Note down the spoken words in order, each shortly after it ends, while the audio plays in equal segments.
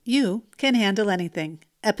You Can Handle Anything,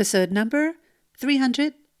 episode number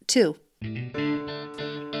 302.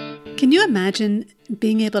 Can you imagine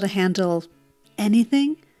being able to handle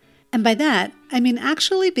anything? And by that, I mean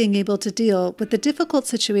actually being able to deal with the difficult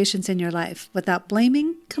situations in your life without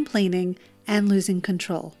blaming, complaining, and losing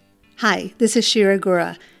control. Hi, this is Shira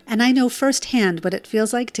Gura, and I know firsthand what it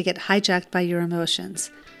feels like to get hijacked by your emotions.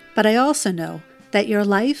 But I also know that your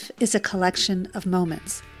life is a collection of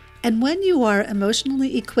moments. And when you are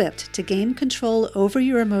emotionally equipped to gain control over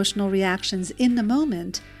your emotional reactions in the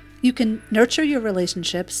moment, you can nurture your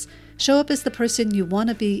relationships, show up as the person you want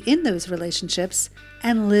to be in those relationships,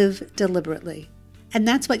 and live deliberately. And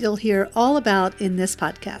that's what you'll hear all about in this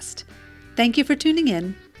podcast. Thank you for tuning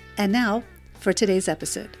in. And now for today's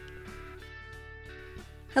episode.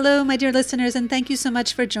 Hello, my dear listeners, and thank you so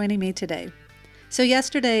much for joining me today. So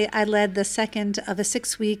yesterday, I led the second of a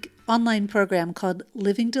 6-week online program called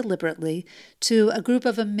Living Deliberately to a group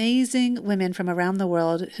of amazing women from around the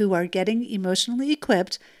world who are getting emotionally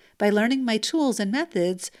equipped by learning my tools and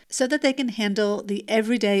methods so that they can handle the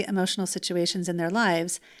everyday emotional situations in their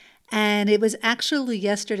lives. And it was actually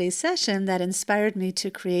yesterday's session that inspired me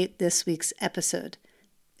to create this week's episode.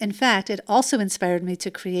 In fact, it also inspired me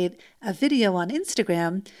to create a video on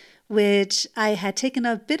Instagram, which I had taken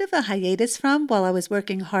a bit of a hiatus from while I was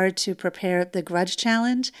working hard to prepare the Grudge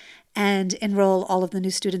Challenge and enroll all of the new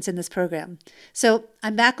students in this program. So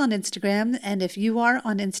I'm back on Instagram, and if you are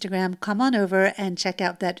on Instagram, come on over and check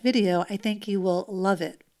out that video. I think you will love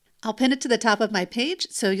it. I'll pin it to the top of my page,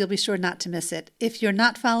 so you'll be sure not to miss it. If you're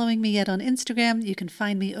not following me yet on Instagram, you can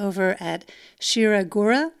find me over at Shira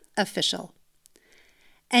Gura Official.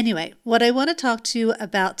 Anyway, what I want to talk to you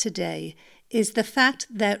about today is the fact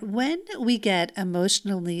that when we get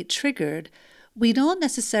emotionally triggered, we don't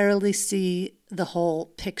necessarily see the whole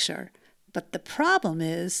picture. But the problem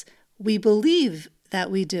is we believe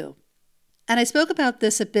that we do. And I spoke about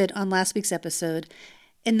this a bit on last week's episode,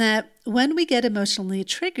 in that when we get emotionally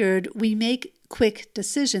triggered, we make quick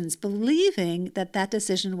decisions, believing that that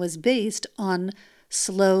decision was based on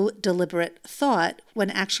slow, deliberate thought when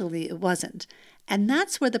actually it wasn't. And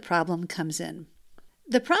that's where the problem comes in.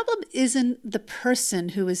 The problem isn't the person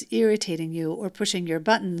who is irritating you or pushing your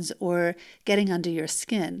buttons or getting under your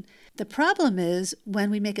skin. The problem is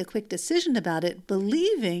when we make a quick decision about it,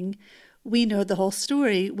 believing we know the whole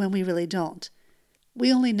story when we really don't.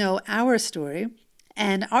 We only know our story,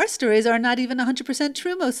 and our stories are not even 100%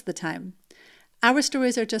 true most of the time. Our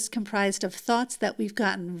stories are just comprised of thoughts that we've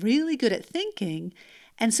gotten really good at thinking,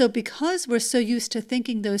 and so because we're so used to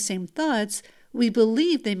thinking those same thoughts, we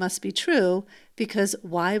believe they must be true, because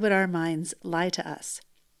why would our minds lie to us?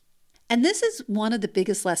 And this is one of the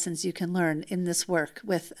biggest lessons you can learn in this work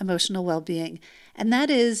with emotional well-being, and that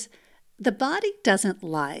is the body doesn't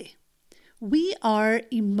lie. We are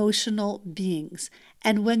emotional beings,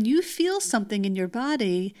 and when you feel something in your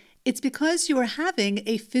body, it's because you are having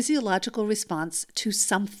a physiological response to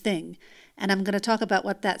something, and I'm going to talk about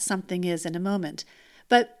what that something is in a moment.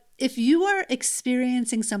 But if you are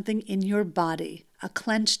experiencing something in your body, a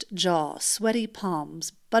clenched jaw, sweaty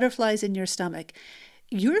palms, butterflies in your stomach,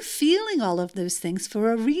 you're feeling all of those things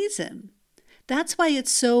for a reason. That's why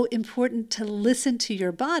it's so important to listen to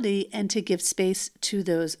your body and to give space to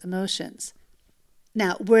those emotions.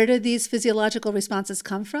 Now, where do these physiological responses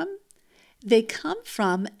come from? They come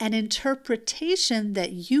from an interpretation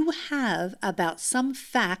that you have about some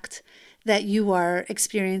fact that you are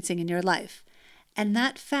experiencing in your life. And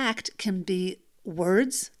that fact can be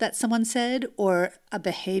words that someone said, or a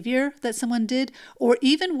behavior that someone did, or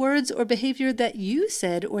even words or behavior that you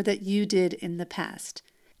said or that you did in the past.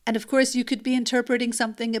 And of course, you could be interpreting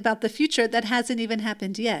something about the future that hasn't even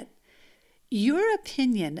happened yet. Your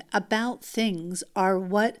opinion about things are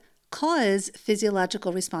what cause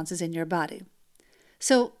physiological responses in your body.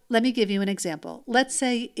 So let me give you an example. Let's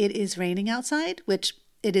say it is raining outside, which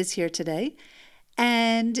it is here today.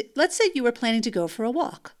 And let's say you were planning to go for a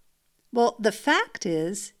walk. Well, the fact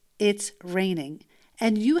is it's raining,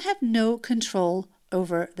 and you have no control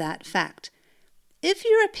over that fact. If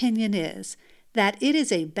your opinion is that it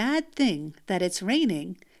is a bad thing that it's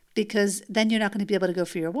raining, because then you're not going to be able to go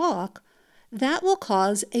for your walk, that will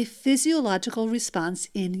cause a physiological response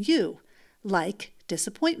in you, like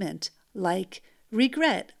disappointment, like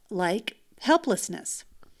regret, like helplessness.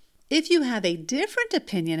 If you have a different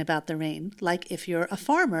opinion about the rain, like if you're a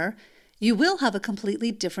farmer, you will have a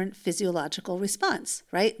completely different physiological response,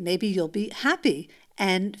 right? Maybe you'll be happy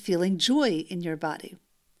and feeling joy in your body.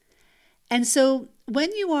 And so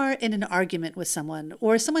when you are in an argument with someone,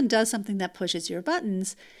 or someone does something that pushes your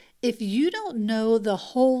buttons, if you don't know the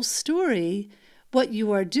whole story, what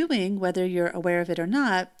you are doing, whether you're aware of it or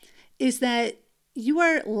not, is that you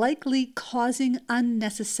are likely causing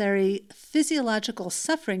unnecessary physiological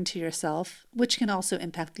suffering to yourself, which can also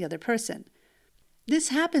impact the other person. This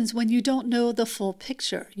happens when you don't know the full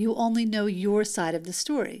picture. You only know your side of the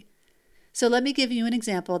story. So let me give you an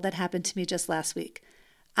example that happened to me just last week.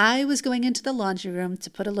 I was going into the laundry room to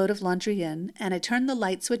put a load of laundry in, and I turned the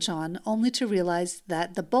light switch on only to realize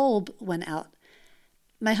that the bulb went out.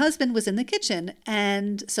 My husband was in the kitchen,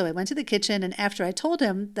 and so I went to the kitchen, and after I told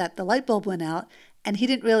him that the light bulb went out, and he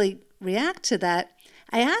didn't really react to that,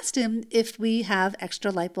 I asked him if we have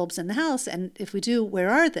extra light bulbs in the house, and if we do,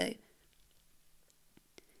 where are they?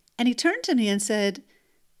 And he turned to me and said,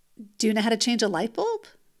 "Do you know how to change a light bulb?"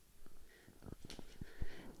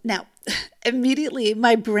 Now, immediately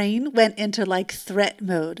my brain went into threat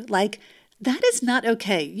mode. That is not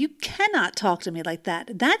okay. You cannot talk to me like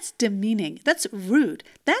that. That's demeaning. That's rude.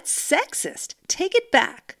 That's sexist. Take it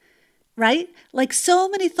back, right? So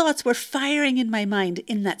many thoughts were firing in my mind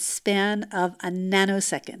in that span of a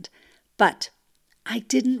nanosecond. But I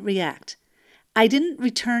didn't react. I didn't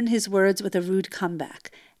return his words with a rude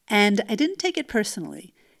comeback. And I didn't take it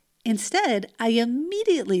personally. Instead, I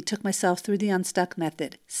immediately took myself through the unstuck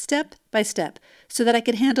method, step by step, so that I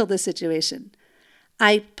could handle the situation.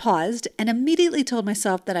 I paused and immediately told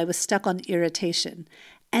myself that I was stuck on irritation.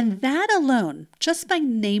 And that alone, just by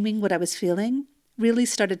naming what I was feeling, really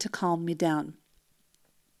started to calm me down.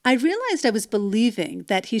 I realized I was believing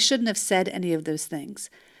that he shouldn't have said any of those things.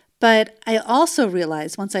 But I also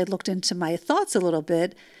realized, once I looked into my thoughts a little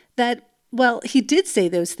bit, that he did say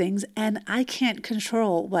those things, and I can't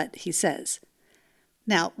control what he says.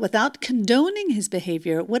 Now, without condoning his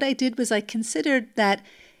behavior, what I did was I considered that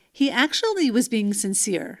he actually was being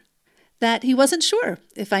sincere, that he wasn't sure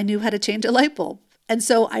if I knew how to change a light bulb. And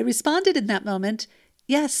so I responded in that moment,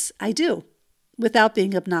 "Yes, I do," without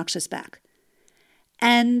being obnoxious back.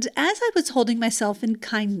 And as I was holding myself in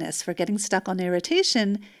kindness for getting stuck on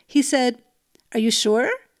irritation, he said, "Are you sure?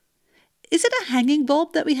 Is it a hanging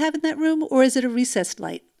bulb that we have in that room, or is it a recessed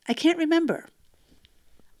light? I can't remember."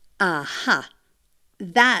 Aha!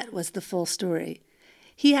 That was the full story.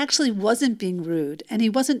 He actually wasn't being rude, and he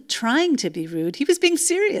wasn't trying to be rude. He was being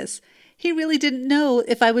serious. He really didn't know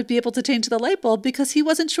if I would be able to change the light bulb because he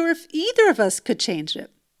wasn't sure if either of us could change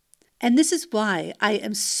it. And this is why I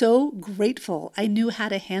am so grateful I knew how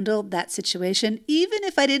to handle that situation, even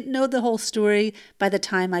if I didn't know the whole story by the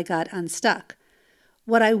time I got unstuck.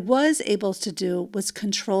 What I was able to do was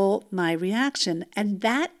control my reaction, and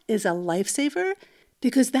that is a lifesaver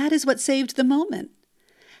because that is what saved the moment.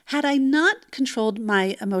 Had I not controlled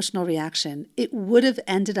my emotional reaction, it would have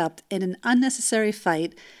ended up in an unnecessary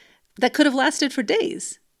fight that could have lasted for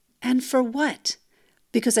days. And for what?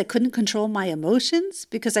 Because I couldn't control my emotions?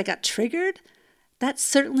 Because I got triggered? That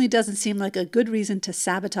certainly doesn't seem like a good reason to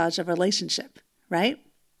sabotage a relationship, right?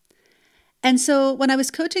 And so when I was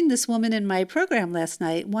coaching this woman in my program last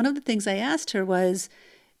night, one of the things I asked her was,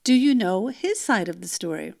 "Do you know his side of the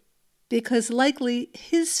story?" Because likely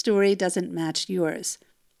his story doesn't match yours.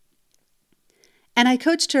 And I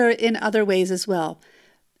coached her in other ways as well.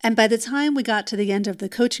 And by the time we got to the end of the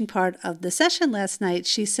coaching part of the session last night,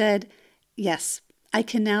 she said, "Yes, I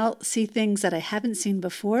can now see things that I haven't seen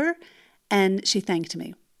before," and she thanked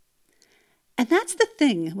me. And that's the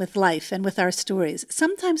thing with life and with our stories.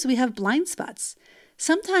 Sometimes we have blind spots.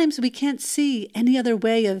 Sometimes we can't see any other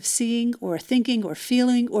way of seeing or thinking or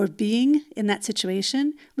feeling or being in that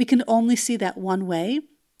situation. We can only see that one way.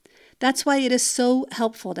 That's why it is so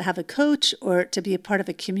helpful to have a coach or to be a part of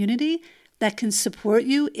a community that can support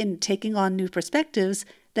you in taking on new perspectives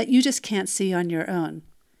that you just can't see on your own.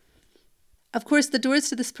 Of course, the doors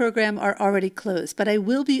to this program are already closed, but I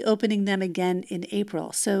will be opening them again in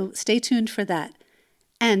April, so stay tuned for that.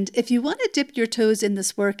 And if you want to dip your toes in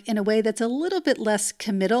this work in a way that's a little bit less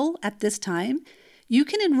committal at this time, you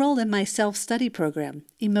can enroll in my self-study program,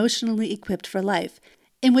 Emotionally Equipped for Life,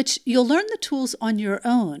 in which you'll learn the tools on your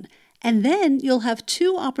own. And then you'll have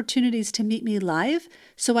 2 opportunities to meet me live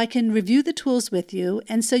so I can review the tools with you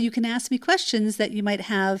and so you can ask me questions that you might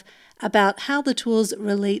have about how the tools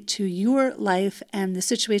relate to your life and the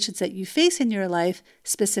situations that you face in your life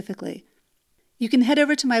specifically. You can head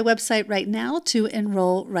over to my website right now to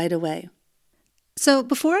enroll right away. So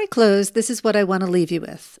before I close, this is what I want to leave you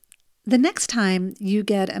with. The next time you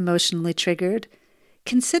get emotionally triggered,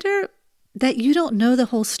 consider that you don't know the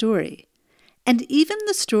whole story. And even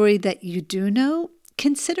the story that you do know,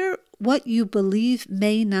 consider what you believe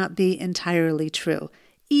may not be entirely true,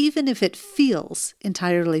 even if it feels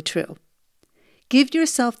entirely true. Give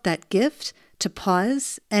yourself that gift to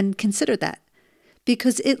pause and consider that,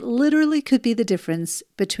 because it literally could be the difference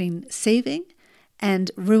between saving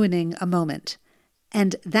and ruining a moment.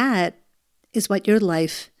 And that is what your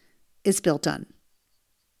life is built on.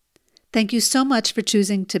 Thank you so much for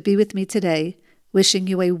choosing to be with me today. Wishing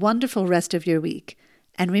you a wonderful rest of your week.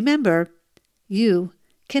 And remember, you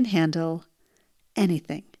can handle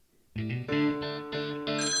anything.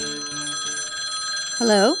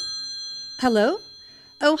 Hello? Hello?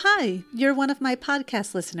 Oh, hi. You're one of my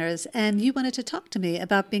podcast listeners, and you wanted to talk to me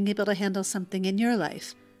about being able to handle something in your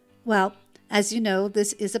life. Well, as you know,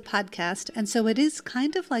 this is a podcast, and so it is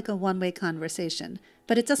kind of like a one-way conversation,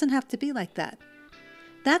 but it doesn't have to be like that.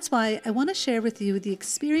 That's why I want to share with you the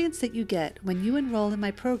experience that you get when you enroll in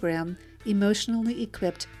my program, Emotionally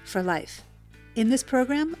Equipped for Life. In this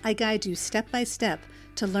program, I guide you step by step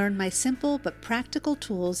to learn my simple but practical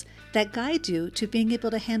tools that guide you to being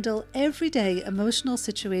able to handle everyday emotional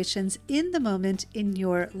situations in the moment in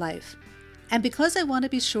your life. And because I want to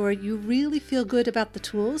be sure you really feel good about the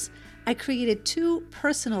tools, I created 2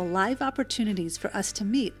 personal live opportunities for us to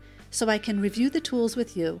meet so I can review the tools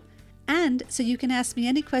with you. And so you can ask me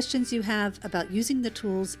any questions you have about using the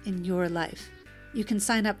tools in your life. You can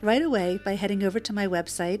sign up right away by heading over to my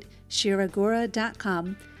website,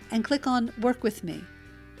 shiragora.com, and click on Work With Me.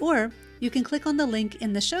 Or you can click on the link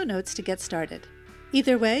in the show notes to get started.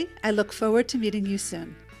 Either way, I look forward to meeting you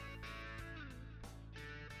soon.